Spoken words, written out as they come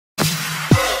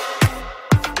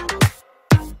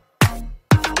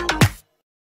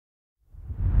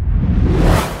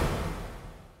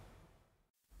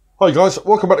Hi guys,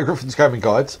 welcome back to Griffin's Gaming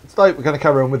Guides. Today we're going to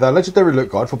carry on with our legendary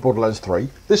loot guide for Borderlands 3.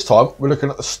 This time we're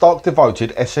looking at the Stark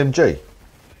Devoted SMG.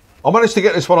 I managed to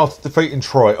get this one after defeating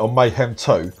Troy on Mayhem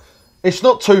 2. It's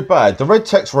not too bad. The red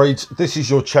text reads, "This is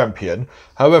your champion."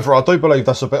 However, I do believe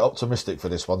that's a bit optimistic for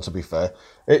this one, to be fair.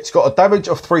 It's got a damage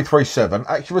of 337,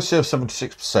 accuracy of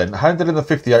 76%, handling of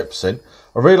 58%,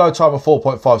 a reload time of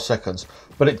 4.5 seconds,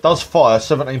 but it does fire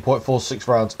 17.46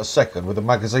 rounds a second with a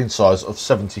magazine size of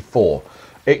 74.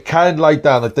 It can lay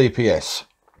down a DPS.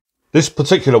 This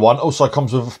particular one also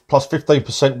comes with plus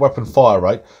 15% weapon fire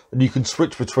rate, and you can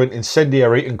switch between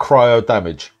incendiary and cryo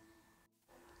damage.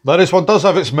 Now this one does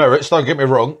have its merits, don't get me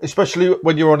wrong, especially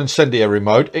when you're on incendiary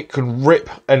mode. It can rip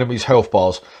enemies' health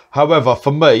bars. However,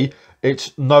 for me,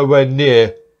 it's nowhere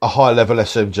near a high level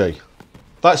SMG.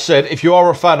 That said, if you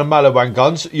are a fan of Malawan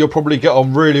guns, you'll probably get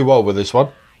on really well with this one.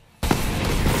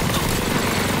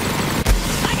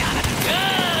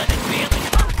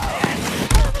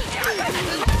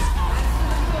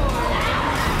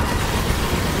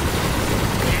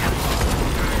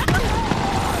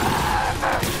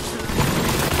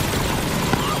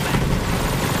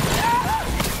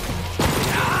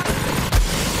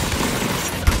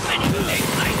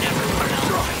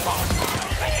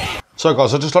 So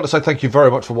guys, I'd just like to say thank you very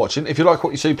much for watching. If you like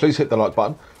what you see, please hit the like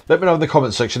button. Let me know in the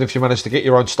comment section if you managed to get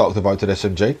your own Stark Devoted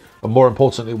SMG, and more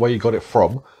importantly, where you got it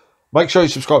from. Make sure you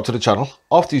subscribe to the channel.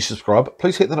 After you subscribe,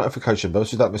 please hit the notification bell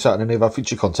so you don't miss out on any of our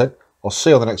future content. I'll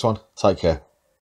see you on the next one. Take care.